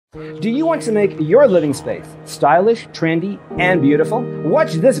Do you want to make your living space stylish, trendy, and beautiful?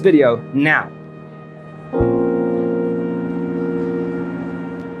 Watch this video now.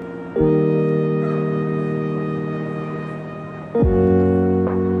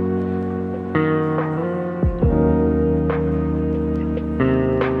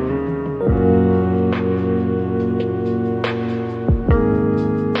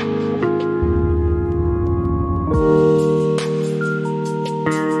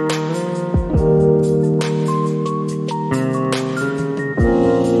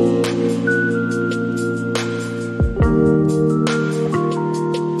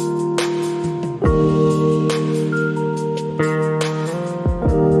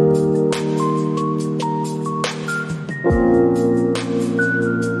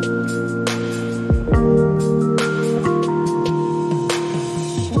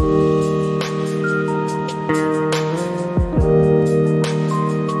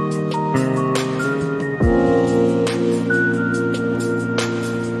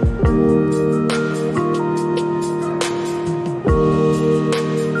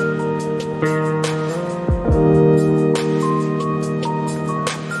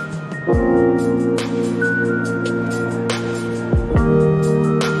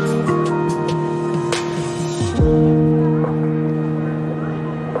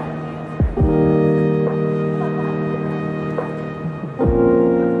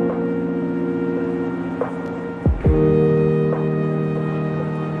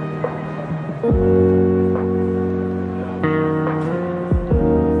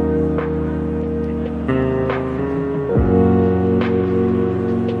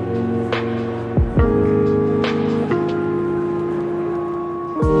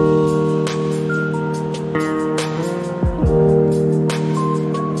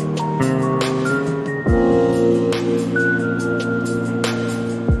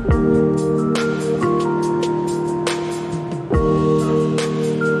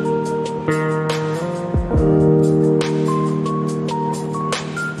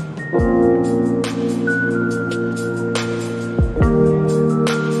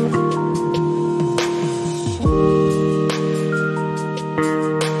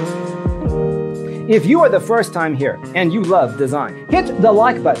 If you are the first time here and you love design, hit the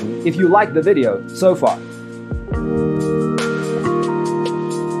like button if you like the video so far.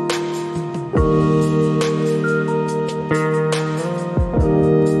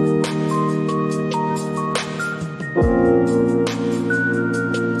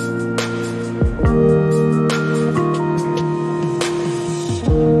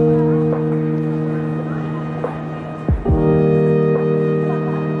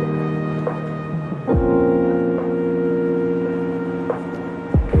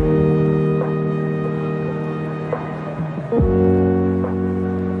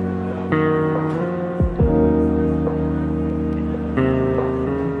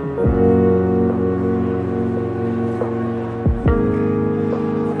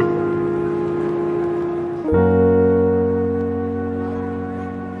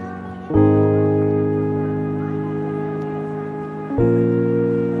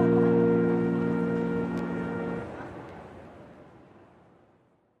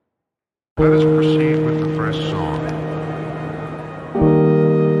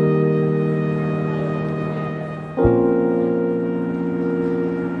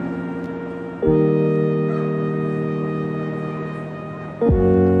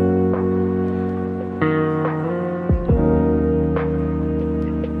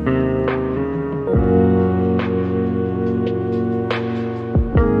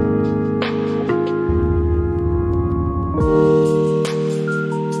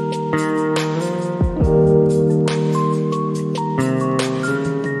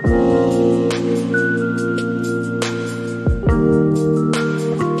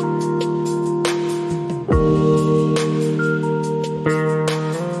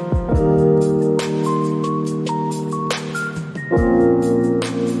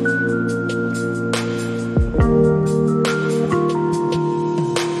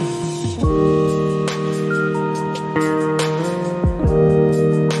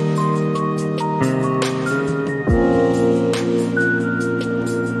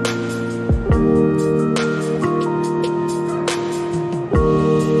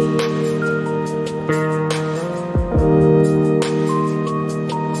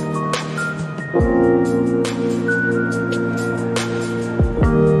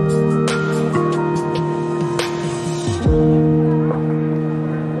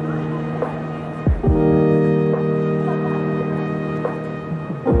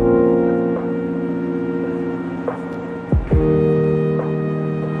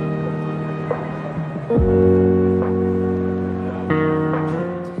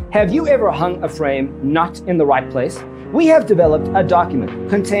 Have you ever hung a frame not in the right place? We have developed a document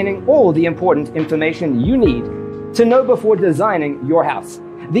containing all the important information you need to know before designing your house.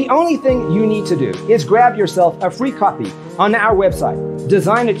 The only thing you need to do is grab yourself a free copy on our website,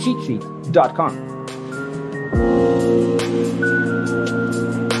 designercheatsheet.com.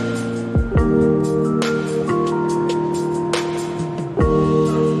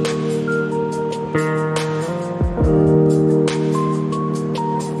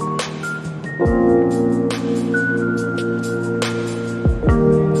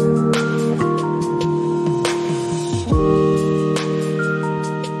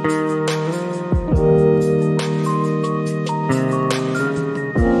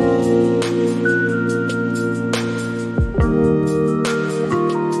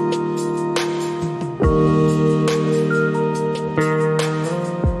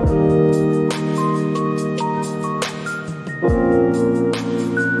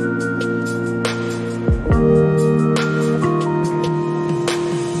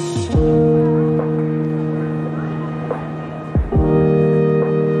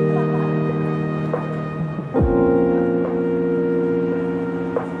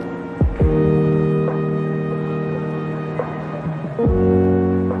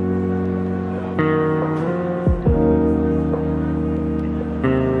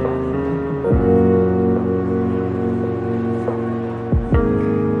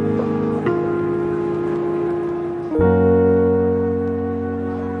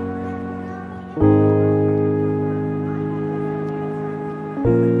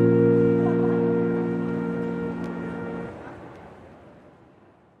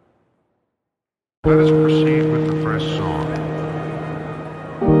 Let us proceed with the first song.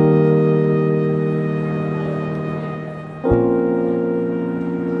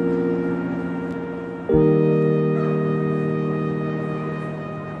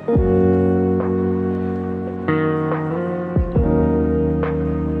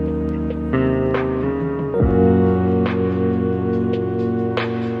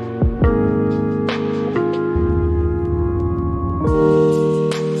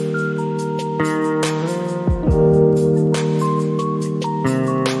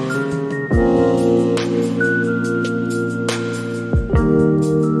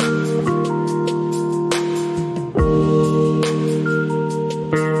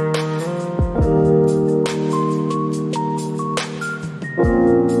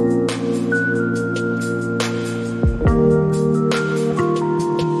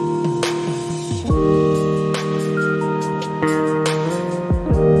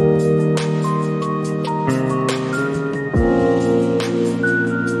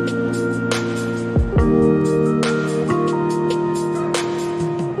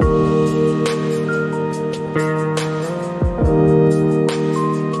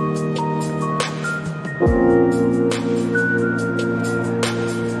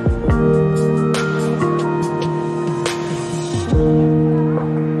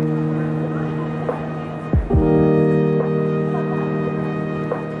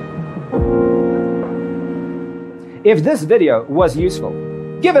 If this video was useful,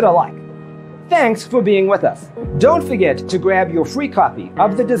 give it a like. Thanks for being with us. Don't forget to grab your free copy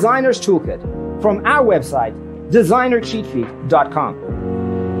of the Designer's Toolkit from our website, designercheatsheet.com.